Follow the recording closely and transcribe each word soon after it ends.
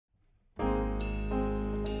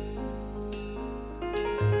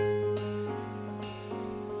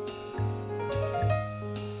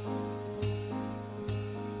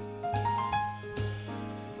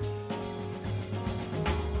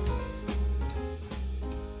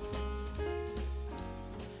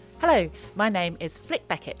Hello, my name is Flick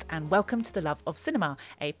Beckett and welcome to The Love of Cinema,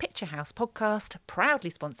 a Picturehouse podcast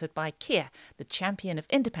proudly sponsored by Kia, the champion of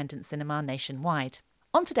independent cinema nationwide.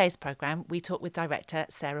 On today's programme, we talk with director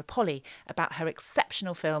Sarah Polley about her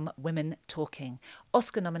exceptional film Women Talking,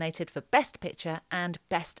 Oscar-nominated for Best Picture and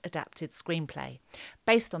Best Adapted Screenplay.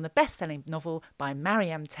 Based on the best-selling novel by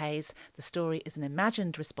Mariam Tays, the story is an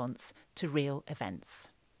imagined response to real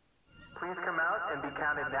events. Please come out and be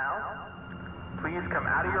counted now. Please come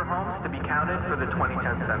out of your homes to be counted for the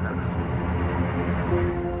 2010 census.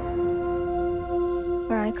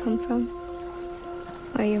 Where I come from,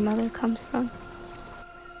 where your mother comes from,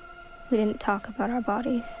 we didn't talk about our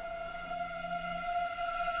bodies.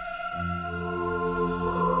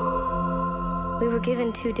 We were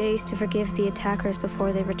given 2 days to forgive the attackers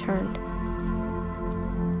before they returned.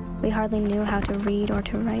 We hardly knew how to read or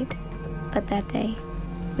to write, but that day,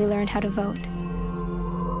 we learned how to vote.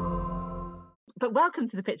 But welcome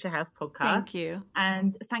to the Picturehouse podcast. Thank you.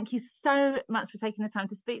 And thank you so much for taking the time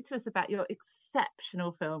to speak to us about your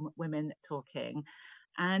exceptional film, Women Talking.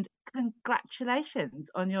 And congratulations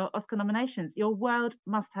on your Oscar nominations. Your world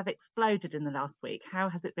must have exploded in the last week. How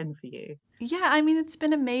has it been for you? Yeah, I mean, it's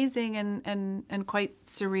been amazing and quite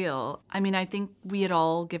surreal. I mean, I think we had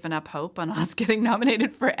all given up hope on us getting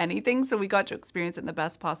nominated for anything, so we got to experience it in the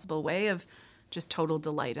best possible way of just total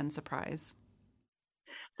delight and surprise.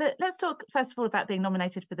 So let's talk first of all about being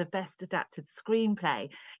nominated for the Best Adapted Screenplay.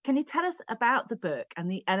 Can you tell us about the book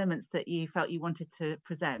and the elements that you felt you wanted to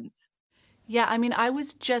present? Yeah, I mean, I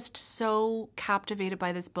was just so captivated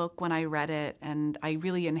by this book when I read it, and I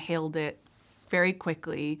really inhaled it very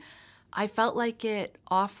quickly. I felt like it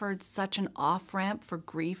offered such an off-ramp for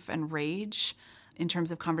grief and rage in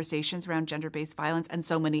terms of conversations around gender-based violence and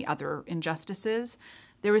so many other injustices.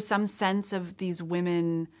 There was some sense of these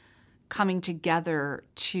women coming together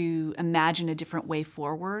to imagine a different way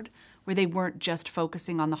forward, where they weren't just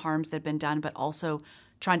focusing on the harms that had been done, but also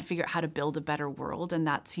trying to figure out how to build a better world, and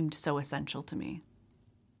that seemed so essential to me.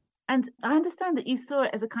 And I understand that you saw it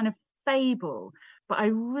as a kind of fable, but I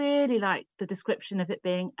really like the description of it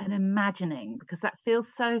being an imagining, because that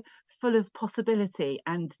feels so full of possibility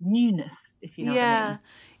and newness, if you know what I mean.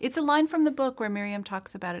 It's a line from the book where Miriam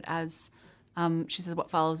talks about it as, she says,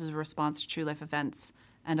 what follows is a response to true life events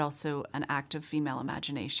and also an act of female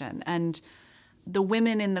imagination. And the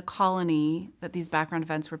women in the colony that these background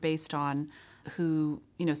events were based on, who,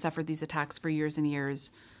 suffered these attacks for years and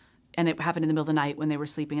years, and it happened in the middle of the night when they were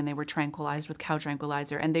sleeping and they were tranquilized with cow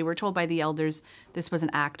tranquilizer, and they were told by the elders this was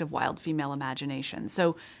an act of wild female imagination.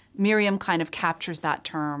 So Miriam kind of captures that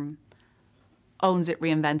term, owns it,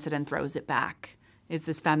 reinvents it, and throws it back. It's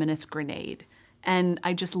this feminist grenade. And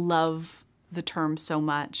I just love the term so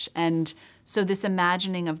much. And so this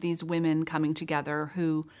imagining of these women coming together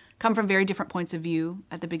who come from very different points of view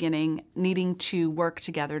at the beginning, needing to work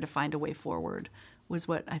together to find a way forward, was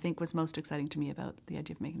what I think was most exciting to me about the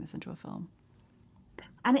idea of making this into a film.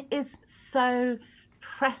 And it is so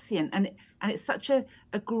prescient, and it's such a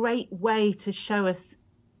great way to show us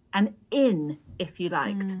an in, if you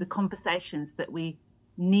like, to the conversations that we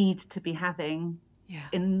need to be having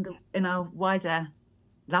in our wider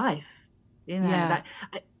life. I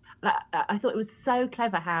thought it was so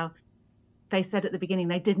clever how they said at the beginning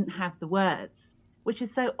they didn't have the words, which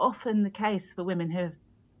is so often the case for women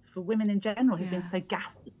in general who've been so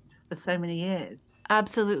gaslit for so many years.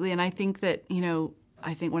 Absolutely. And I think that,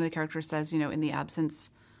 I think one of the characters says, in the absence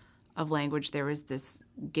of language, there was this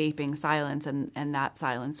gaping silence, and that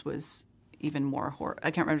silence was even more horror.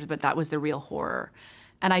 I can't remember, but that was the real horror.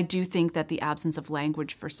 And I do think that the absence of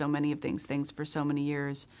language for so many of these things for so many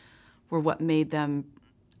years were what made them,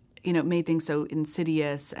 made things so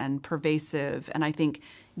insidious and pervasive. And I think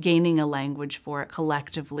gaining a language for it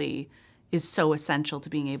collectively is so essential to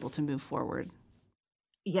being able to move forward.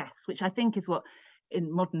 Yes, which I think is what,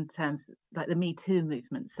 in modern terms, like the Me Too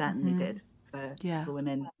movement certainly did for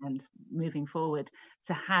women, and moving forward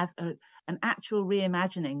to have an actual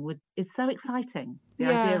reimagining is so exciting, the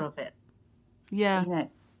idea of it. Yeah.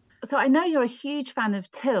 So I know you're a huge fan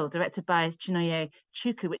of Till, directed by Chinonye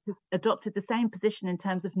Chukwu, which has adopted the same position in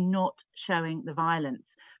terms of not showing the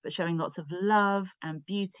violence, but showing lots of love and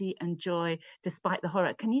beauty and joy despite the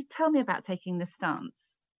horror. Can you tell me about taking this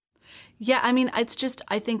stance? Yeah, I mean, I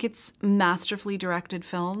think it's masterfully directed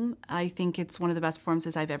film. I think it's one of the best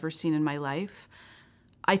performances I've ever seen in my life.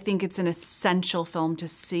 I think it's an essential film to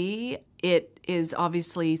see. It is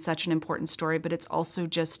obviously such an important story, but it's also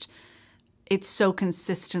it's so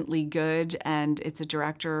consistently good, and it's a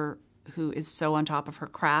director who is so on top of her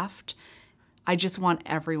craft. I just want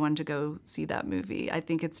everyone to go see that movie. I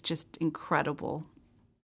think it's just incredible.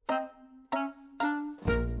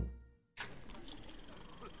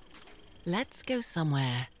 Let's go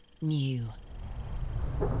somewhere new.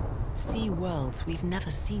 See worlds we've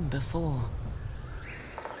never seen before,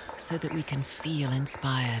 so that we can feel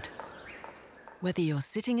inspired. Whether you're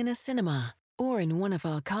sitting in a cinema or in one of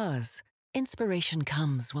our cars, inspiration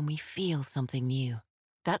comes when we feel something new.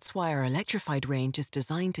 That's why our electrified range is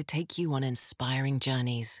designed to take you on inspiring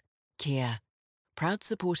journeys. Kia, proud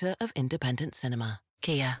supporter of independent cinema.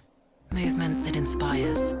 Kia, movement that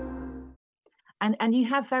inspires. And you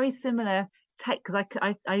have very similar take, because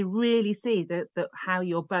I really see that how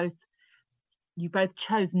you both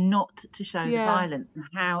chose not to show the violence and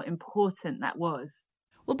how important that was.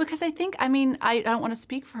 Well, because I think, I mean, I don't want to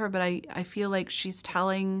speak for her, but I feel like she's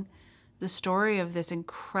telling the story of this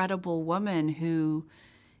incredible woman who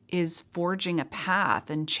is forging a path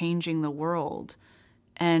and changing the world.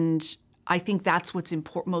 And I think that's what's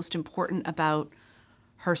most important about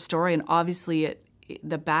her story. And obviously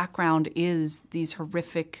the background is these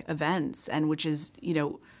horrific events, and which is,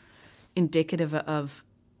 indicative of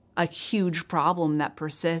a huge problem that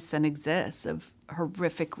persists and exists of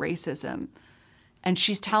horrific racism. And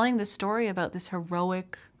she's telling the story about this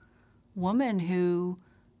heroic woman who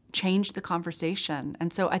changed the conversation.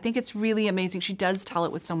 And so I think it's really amazing. She does tell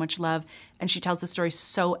it with so much love, and she tells the story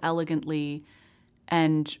so elegantly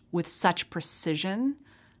and with such precision.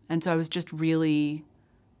 And so I was just really,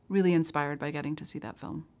 really inspired by getting to see that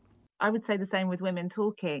film. I would say the same with Women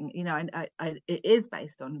Talking, and it is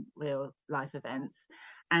based on real life events,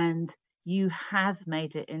 and you have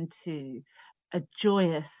made it into a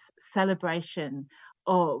joyous celebration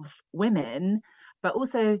of women, but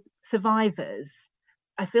also survivors.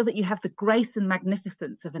 I feel that you have the grace and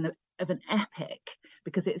magnificence of an epic,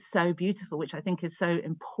 because it's so beautiful, which I think is so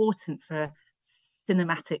important for a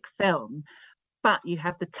cinematic film. But you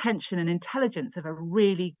have the tension and intelligence of a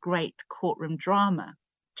really great courtroom drama.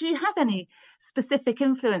 Do you have any specific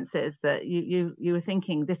influences that you were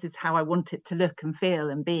thinking, this is how I want it to look and feel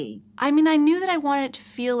and be? I mean, I knew that I wanted it to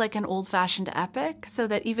feel like an old-fashioned epic, so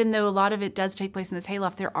that even though a lot of it does take place in this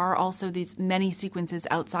hayloft, there are also these many sequences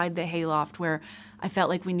outside the hayloft where I felt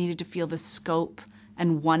like we needed to feel the scope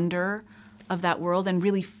and wonder of that world and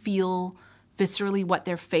really feel viscerally what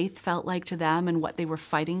their faith felt like to them and what they were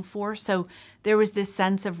fighting for. So there was this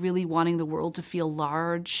sense of really wanting the world to feel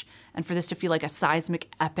large and for this to feel like a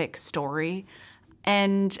seismic epic story.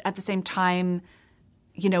 And at the same time,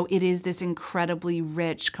 it is this incredibly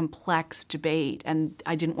rich, complex debate, and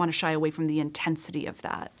I didn't want to shy away from the intensity of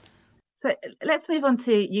that. So let's move on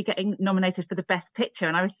to you getting nominated for the Best Picture.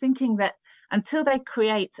 And I was thinking that until they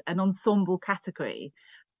create an ensemble category,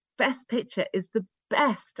 Best Picture is the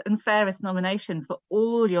best and fairest nomination for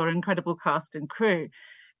all your incredible cast and crew,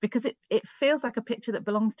 because it feels like a picture that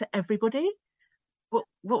belongs to everybody. What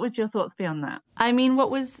would your thoughts be on that? I mean, what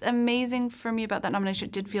was amazing for me about that nomination,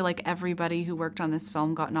 it did feel like everybody who worked on this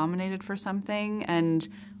film got nominated for something, and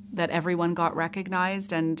that everyone got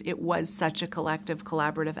recognized, and it was such a collective,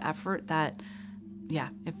 collaborative effort that,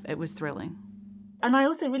 it was thrilling. And I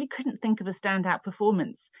also really couldn't think of a standout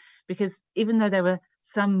performance, because even though there were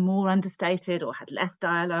some more understated or had less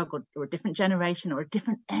dialogue or a different generation or a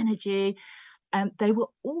different energy, they were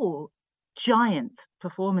all giant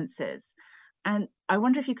performances. And I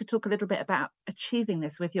wonder if you could talk a little bit about achieving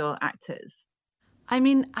this with your actors. I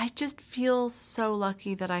mean, I just feel so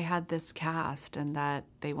lucky that I had this cast and that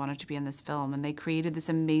they wanted to be in this film, and they created this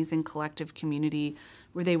amazing collective community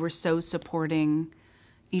where they were so supporting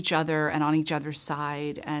each other and on each other's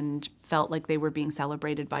side and felt like they were being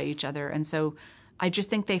celebrated by each other. And so I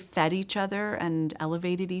just think they fed each other and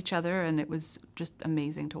elevated each other, and it was just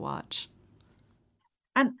amazing to watch.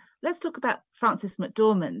 And let's talk about Frances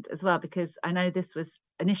McDormand as well, because I know this was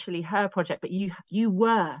initially her project, but you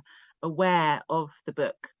were aware of the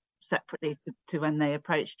book separately to when they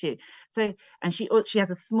approached you. So, and she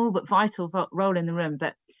has a small but vital role in the room.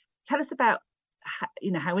 But tell us about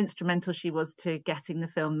how instrumental she was to getting the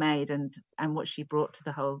film made and what she brought to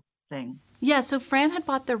the whole thing. Yeah, so Fran had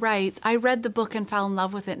bought the rights. I read the book and fell in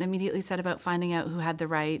love with it and immediately set about finding out who had the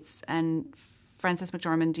rights. And Frances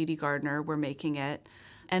McDormand and Dee Dee Gardner were making it.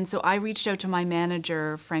 And so I reached out to my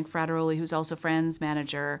manager, Frank Frateroli, who's also Fran's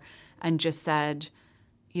manager, and just said,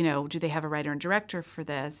 do they have a writer and director for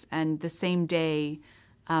this? And the same day,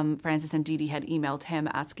 Frances and Dee Dee had emailed him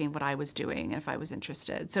asking what I was doing and if I was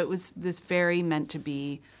interested. So it was this very meant to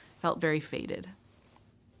be, felt very fated.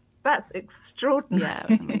 That's extraordinary. Yeah, it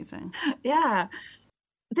was amazing. Yeah.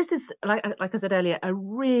 This is, like I said earlier, a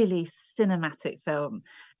really cinematic film.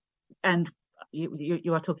 And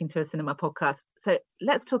you are talking to a cinema podcast. So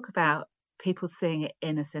let's talk about people seeing it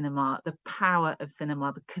in a cinema, the power of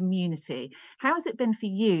cinema, the community. How has it been for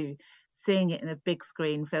you seeing it in a big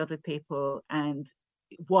screen filled with people, and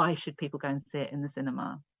why should people go and see it in the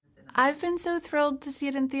cinema? I've been so thrilled to see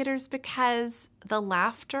it in theaters because the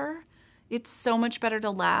laughter, it's so much better to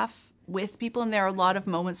laugh with people, and there are a lot of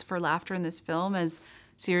moments for laughter in this film. As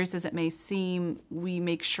serious as it may seem, we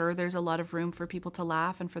make sure there's a lot of room for people to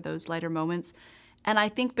laugh and for those lighter moments. And I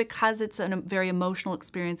think because it's a very emotional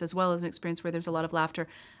experience as well as an experience where there's a lot of laughter,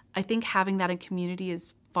 I think having that in community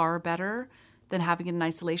is far better than having it in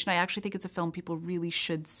isolation. I actually think it's a film people really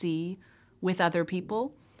should see with other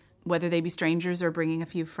people, whether they be strangers or bringing a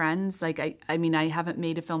few friends. Like, I mean, I haven't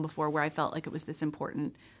made a film before where I felt like it was this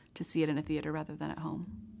important to see it in a theater rather than at home.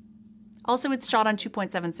 Also, it's shot on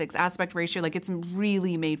 2.76 aspect ratio. Like, it's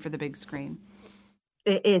really made for the big screen.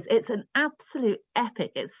 It is. It's an absolute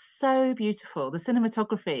epic. It's so beautiful. The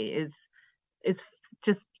cinematography is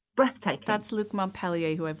just breathtaking. That's Luc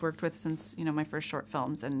Montpellier, who I've worked with since, my first short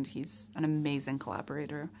films, and he's an amazing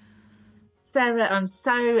collaborator. Sarah, I'm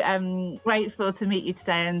so grateful to meet you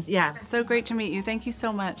today, and yeah. So great to meet you. Thank you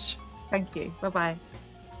so much. Thank you. Bye-bye.